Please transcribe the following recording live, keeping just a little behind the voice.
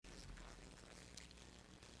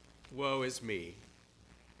Woe is me.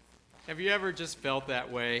 Have you ever just felt that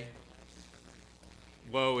way?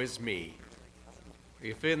 Woe is me. Are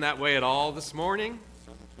you feeling that way at all this morning?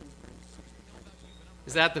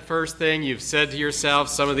 Is that the first thing you've said to yourself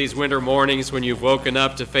some of these winter mornings when you've woken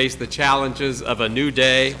up to face the challenges of a new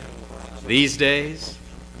day these days?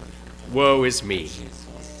 Woe is me.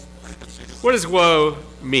 What does woe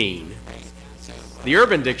mean? The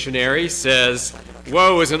Urban Dictionary says,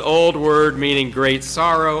 woe is an old word meaning great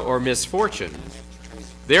sorrow or misfortune.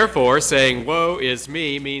 Therefore, saying woe is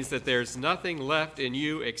me means that there's nothing left in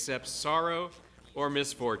you except sorrow or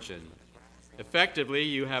misfortune. Effectively,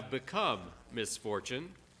 you have become misfortune.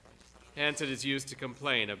 Hence, it is used to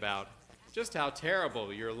complain about just how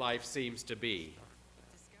terrible your life seems to be.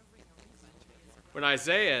 When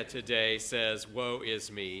Isaiah today says, woe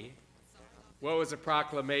is me, woe is a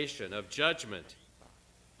proclamation of judgment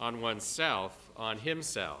on oneself, on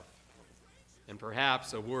himself, and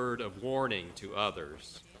perhaps a word of warning to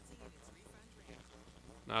others.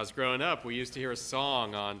 When I was growing up, we used to hear a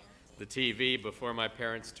song on the TV before my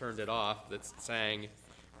parents turned it off that sang,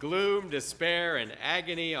 gloom, despair, and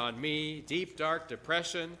agony on me, deep, dark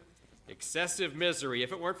depression, excessive misery.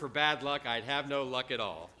 If it weren't for bad luck, I'd have no luck at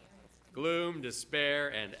all. Gloom, despair,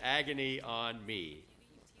 and agony on me.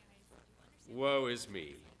 Woe is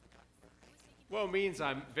me. Woe means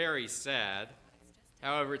I'm very sad.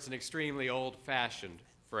 However, it's an extremely old-fashioned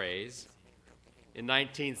phrase. In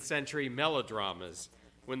 19th century melodramas,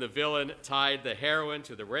 when the villain tied the heroine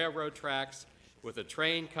to the railroad tracks with a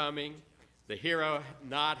train coming, the hero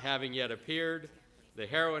not having yet appeared, the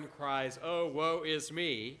heroine cries, oh, woe is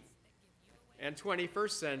me, and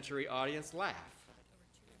 21st century audience laugh.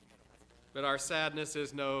 But our sadness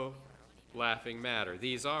is no laughing matter.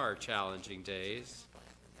 These are challenging days.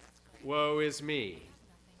 Woe is me.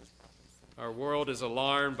 Our world is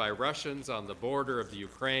alarmed by Russians on the border of the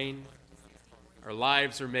Ukraine. Our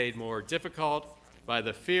lives are made more difficult by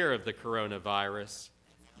the fear of the coronavirus.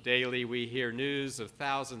 Daily we hear news of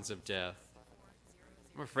thousands of deaths.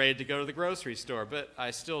 I'm afraid to go to the grocery store, but I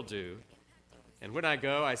still do. And when I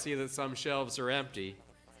go, I see that some shelves are empty,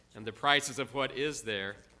 and the prices of what is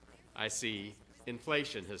there, I see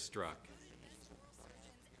inflation has struck.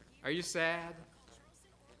 Are you sad?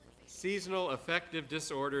 Seasonal affective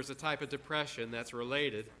disorder is a type of depression that's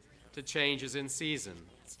related to changes in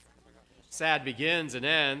seasons. SAD begins and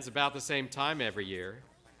ends about the same time every year.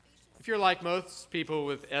 If you're like most people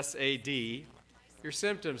with SAD, your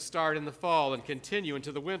symptoms start in the fall and continue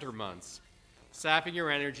into the winter months, sapping your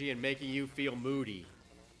energy and making you feel moody.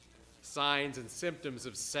 Signs and symptoms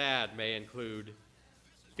of SAD may include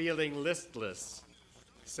feeling listless,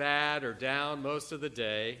 sad or down most of the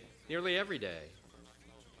day, nearly every day,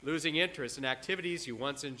 losing interest in activities you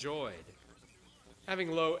once enjoyed, having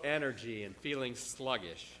low energy and feeling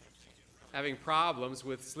sluggish, having problems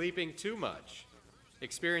with sleeping too much,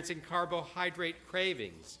 experiencing carbohydrate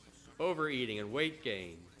cravings, overeating and weight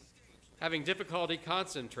gain, having difficulty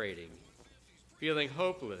concentrating, feeling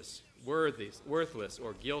hopeless, worthless,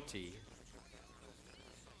 or guilty.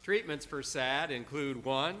 Treatments for SAD include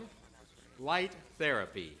 1, light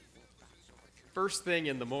therapy. First thing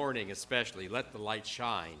in the morning especially, let the light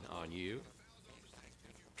shine on you.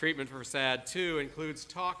 Treatment for SAD 2 includes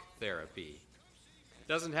talk therapy.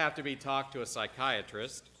 Doesn't have to be talk to a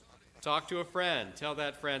psychiatrist. Talk to a friend. Tell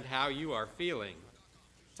that friend how you are feeling.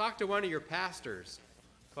 Talk to one of your pastors.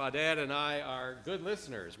 Claudette and I are good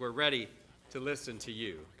listeners. We're ready to listen to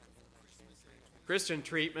you. Christian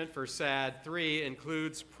treatment for SAD 3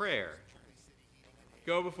 includes prayer.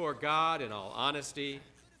 Go before God in all honesty.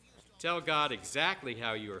 Tell God exactly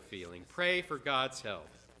how you are feeling. Pray for God's help.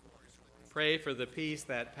 Pray for the peace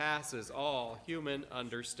that passes all human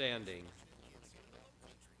understanding.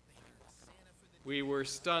 We were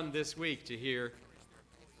stunned this week to hear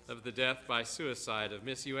of the death by suicide of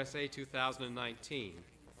Miss USA 2019,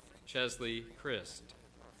 Chesley Christ.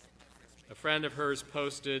 A friend of hers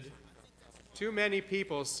posted, too many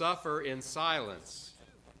people suffer in silence.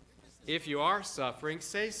 If you are suffering,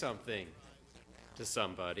 say something to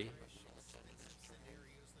somebody.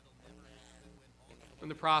 When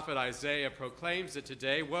the prophet Isaiah proclaims it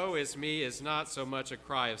today, woe is me is not so much a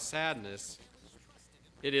cry of sadness,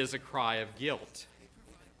 it is a cry of guilt.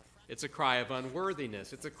 It's a cry of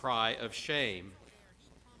unworthiness. It's a cry of shame.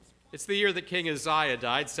 It's the year that King Uzziah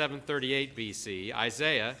died, 738 BC.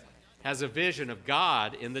 Isaiah has a vision of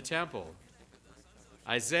God in the temple.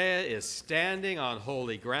 Isaiah is standing on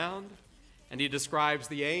holy ground, and he describes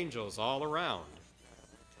the angels all around.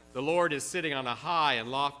 The Lord is sitting on a high and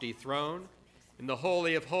lofty throne in the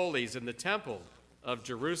Holy of Holies in the temple of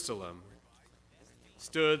Jerusalem.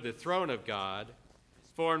 Stood the throne of God,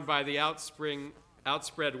 formed by the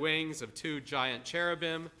outspread wings of two giant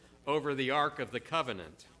cherubim over the Ark of the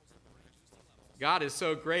Covenant. God is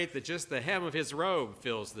so great that just the hem of his robe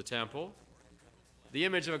fills the temple, the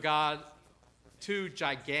image of God too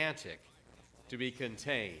gigantic to be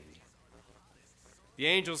contained. The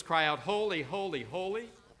angels cry out, "Holy, holy, holy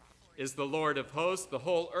is the Lord of hosts. The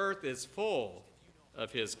whole earth is full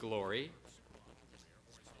of his glory."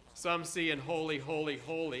 Some see in holy, holy,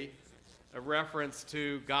 holy a reference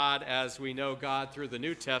to God as we know God through the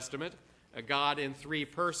New Testament, a God in three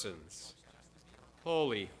persons.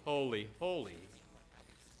 Holy, holy, holy.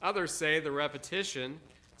 Others say the repetition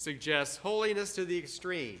suggests holiness to the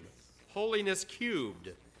extreme, holiness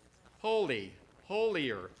cubed, holy,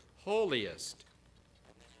 holier, holiest.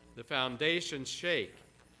 The foundations shake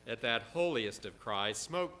at that holiest of cries.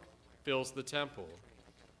 Smoke fills the temple.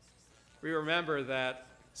 We remember that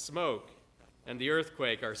smoke and the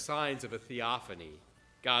earthquake are signs of a theophany,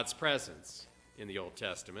 God's presence in the Old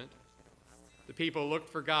Testament. The people looked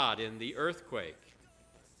for God in the earthquake,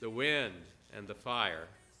 the wind, and the fire.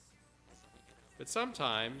 But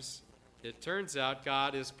sometimes it turns out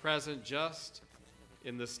God is present just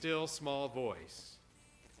in the still small voice,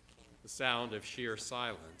 the sound of sheer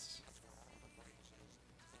silence.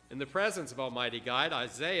 In the presence of Almighty God,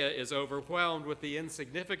 Isaiah is overwhelmed with the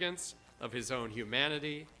insignificance of his own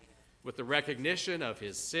humanity, with the recognition of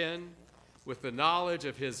his sin, with the knowledge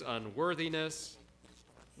of his unworthiness.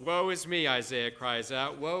 "Woe is me," Isaiah cries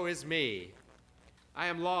out, "woe is me. I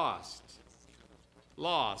am lost,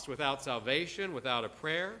 lost without salvation, without a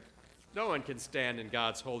prayer. No one can stand in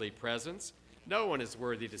God's holy presence. No one is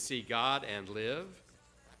worthy to see God and live."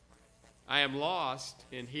 I am lost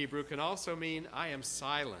in Hebrew can also mean I am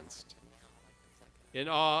silenced. In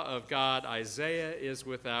awe of God, Isaiah is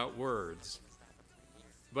without words.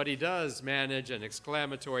 But he does manage an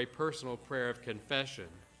exclamatory personal prayer of confession.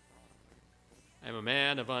 "I am a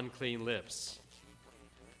man of unclean lips,"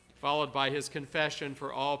 followed by his confession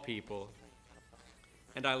for all people.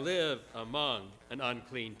 "And I live among an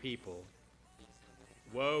unclean people."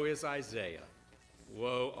 Woe is Isaiah.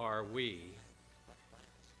 Woe are we.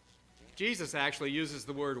 Jesus actually uses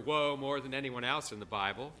the word woe more than anyone else in the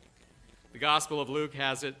Bible. The Gospel of Luke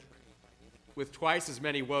has it with twice as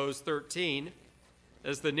many woes, 13,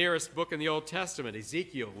 as the nearest book in the Old Testament,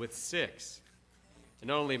 Ezekiel, with 6.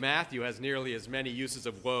 And only Matthew has nearly as many uses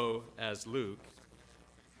of woe as Luke.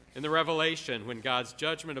 In the Revelation, when God's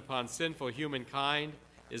judgment upon sinful humankind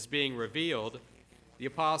is being revealed, the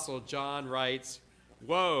Apostle John writes,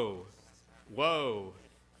 "Woe, woe,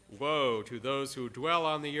 woe to those who dwell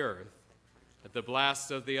on the earth at the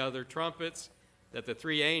blasts of the other trumpets that the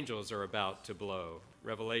three angels are about to blow."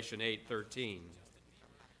 Revelation 8:13.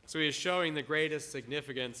 So he is showing the greatest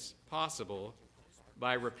significance possible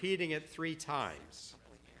by repeating it 3 times.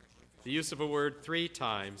 The use of a word 3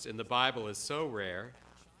 times in the Bible is so rare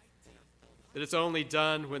that it's only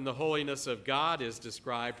done when the holiness of God is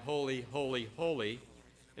described, holy, holy, holy,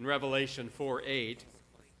 in Revelation 4:8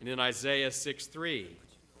 and in Isaiah 6:3.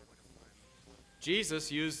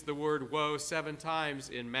 Jesus used the word woe 7 times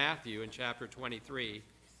in Matthew in chapter 23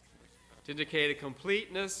 to indicate a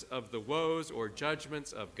completeness of the woes or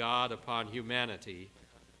judgments of God upon humanity,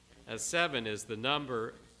 as 7 is the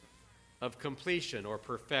number of completion or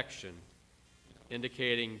perfection,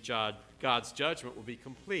 indicating God's judgment will be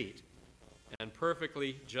complete and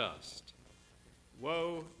perfectly just.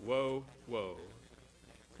 Woe, woe, woe.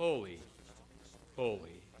 Holy,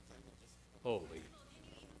 holy, holy.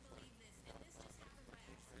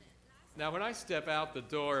 Now, when I step out the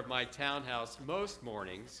door of my townhouse most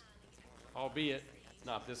mornings, albeit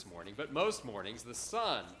not this morning, but most mornings, the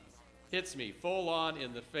sun hits me full on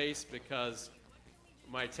in the face because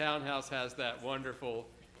my townhouse has that wonderful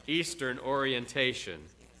Eastern orientation.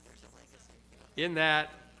 In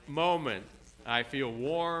that moment, I feel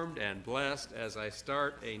warmed and blessed as I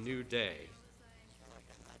start a new day.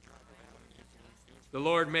 "The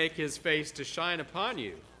Lord make his face to shine upon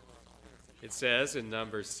you." It says in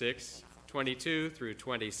Numbers 6:22 through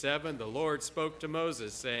 27, "The Lord spoke to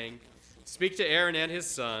Moses, saying, Speak to Aaron and his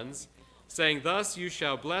sons, saying, Thus you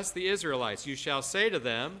shall bless the Israelites. You shall say to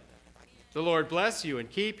them, The Lord bless you and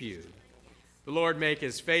keep you. The Lord make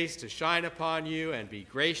his face to shine upon you and be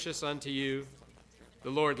gracious unto you.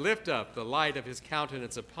 The Lord lift up the light of his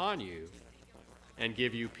countenance upon you and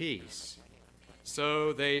give you peace.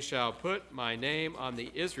 So they shall put my name on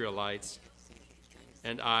the Israelites,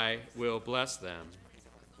 and I will bless them."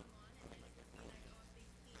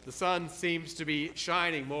 The sun seems to be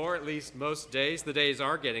shining more, at least most days. The days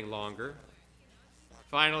are getting longer.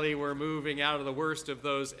 Finally, we're moving out of the worst of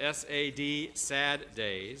those SAD, sad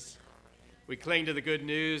days, We cling to the good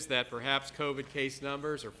news that perhaps COVID case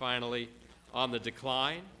numbers are finally on the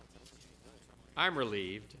decline. I'm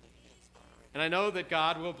relieved. And I know that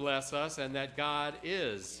God will bless us and that God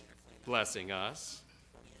is blessing us.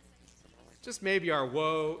 Just maybe our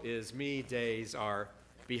woe is me days are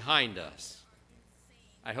behind us.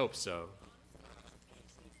 I hope so.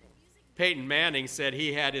 Peyton Manning said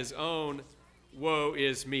he had his own woe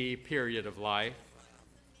is me period of life.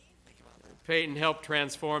 Peyton helped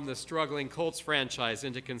transform the struggling Colts franchise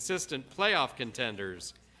into consistent playoff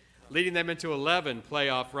contenders, leading them into 11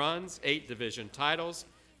 playoff runs, 8 division titles,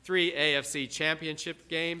 3 AFC championship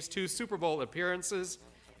games, 2 Super Bowl appearances,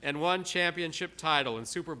 and 1 championship title in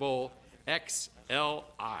Super Bowl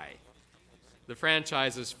XLI, the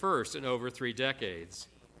franchise's first in over 3 decades.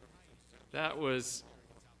 That was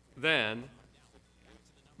then,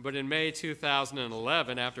 but in May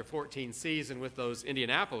 2011, after 14 seasons with those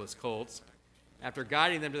Indianapolis Colts, after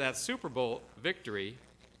guiding them to that Super Bowl victory,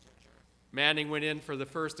 Manning went in for the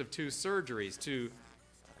first of 2 surgeries to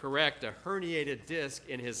correct a herniated disc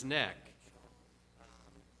in his neck.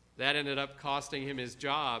 That ended up costing him his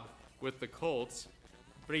job with the Colts,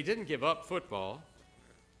 but he didn't give up football.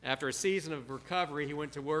 After a season of recovery, he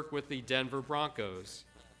went to work with the Denver Broncos.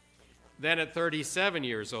 Then at 37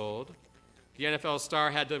 years old, the NFL star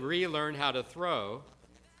had to relearn how to throw,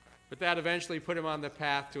 but that eventually put him on the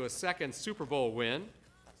path to a second Super Bowl win,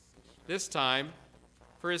 this time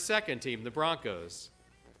for his second team, the Broncos,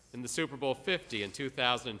 in the Super Bowl 50 in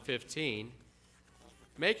 2015,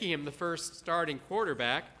 making him the first starting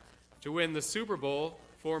quarterback to win the Super Bowl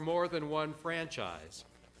for more than one franchise.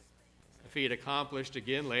 A feat accomplished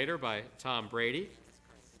again later by Tom Brady,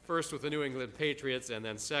 first with the New England Patriots and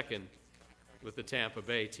then second with the Tampa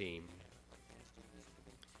Bay team.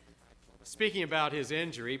 Speaking about his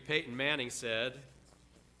injury, Peyton Manning said,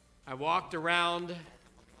 "I walked around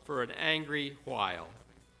for an angry while,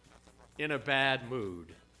 in a bad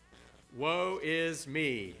mood. Woe is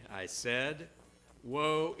me, I said.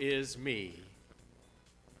 Woe is me."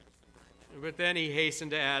 But then he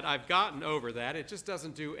hastened to add, "I've gotten over that. It just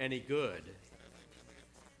doesn't do any good.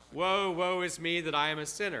 Woe is me that I am a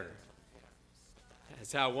sinner."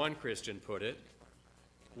 That's how one Christian put it.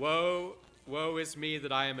 Woe is me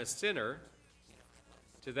that I am a sinner.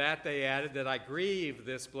 To that they added that I grieve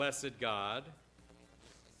this blessed God.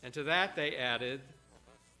 And to that they added,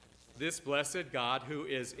 this blessed God who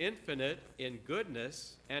is infinite in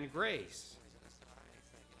goodness and grace.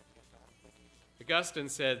 Augustine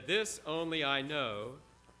said, "This only I know,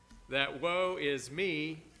 that woe is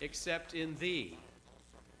me except in thee.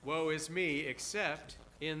 Woe is me except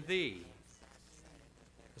in thee."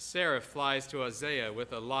 A seraph flies to Isaiah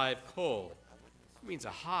with a live coal. It means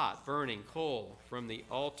a hot, burning coal from the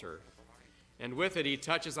altar. And with it he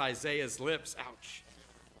touches Isaiah's lips. Ouch.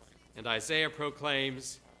 And Isaiah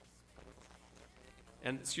proclaims,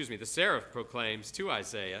 the seraph proclaims to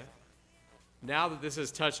Isaiah, "Now that this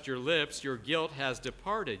has touched your lips, your guilt has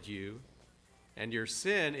departed you, and your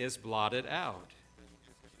sin is blotted out."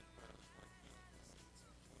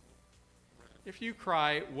 If you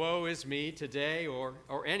cry, "Woe is me," today or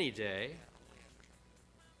any day,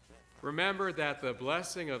 remember that the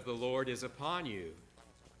blessing of the Lord is upon you.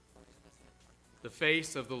 The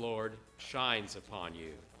face of the Lord shines upon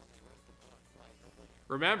you.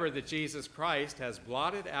 Remember that Jesus Christ has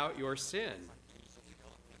blotted out your sin.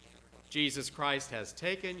 Jesus Christ has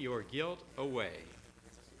taken your guilt away.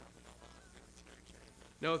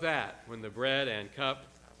 Know that when the bread and cup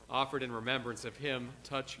offered in remembrance of him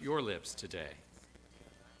touch your lips today.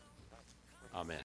 Amen.